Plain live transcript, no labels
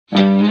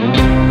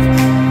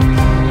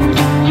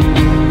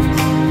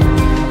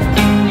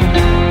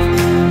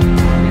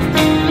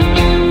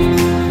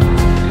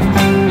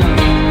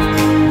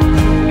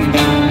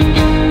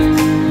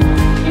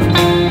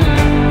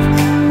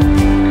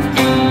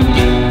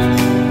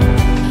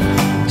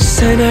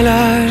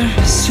Seneler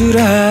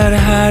sürer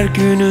her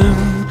günüm,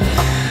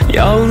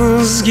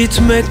 yalnız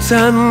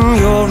gitmekten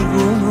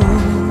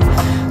yorgunum.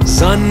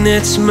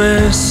 Zannetme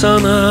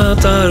sana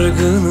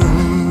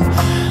dargınım,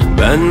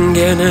 ben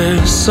gene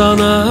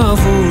sana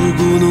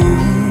vurgunum.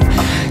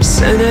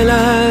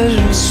 Seneler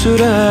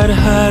sürer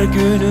her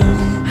günüm,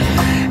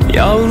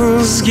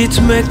 yalnız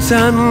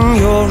gitmekten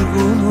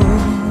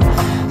yorgunum.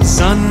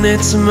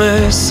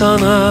 Zannetme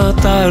sana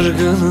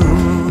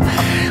dargınım,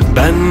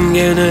 ben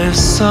gene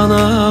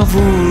sana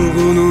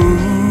vurgunum.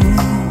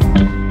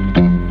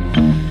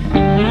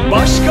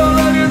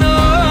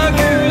 Başkalarına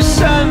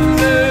gülsem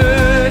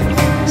de,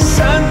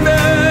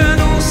 senden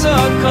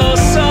uzak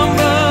kalsam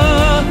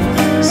da,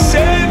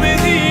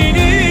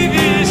 sevmediğini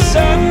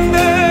bilsem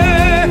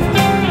de,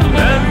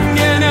 ben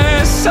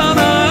gene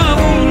sana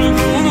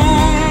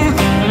vurgunum.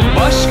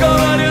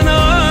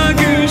 Başkalarına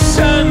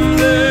gülsem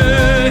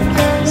de,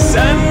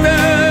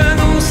 senden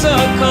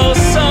uzak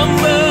kalsam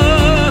da,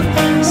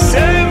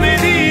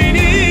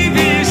 sevmediğini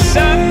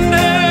bilsem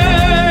de,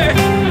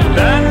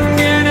 ben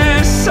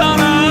gene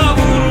sana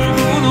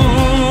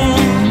vurgunum.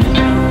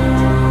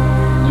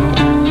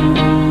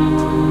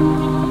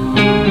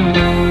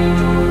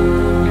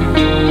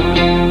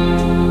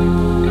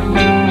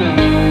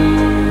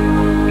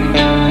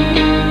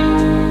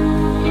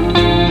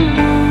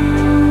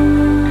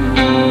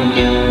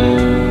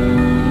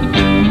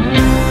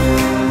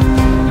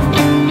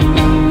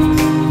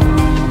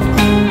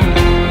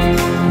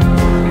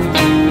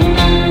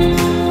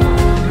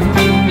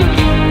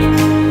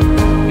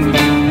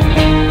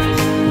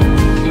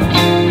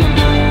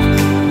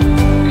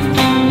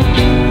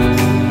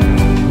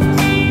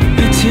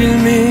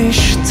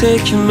 İtilmiş,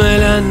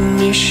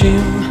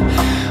 tekmelenmişim,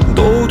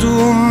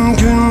 doğduğum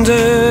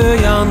günde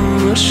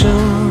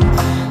yanmışım.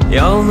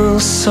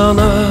 Yalnız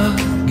sana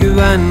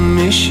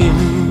güvenmişim,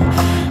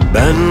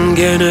 ben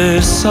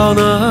gene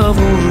sana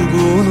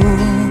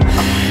vurgunum.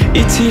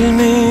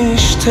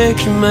 İtilmiş,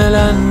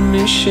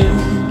 tekmelenmişim,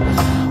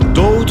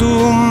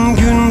 doğduğum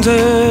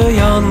günde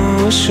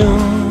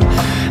yanmışım.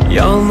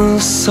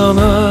 Yalnız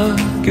sana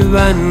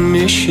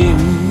güvenmişim,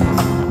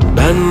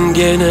 ben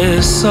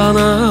gene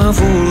sana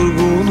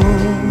vurgunum.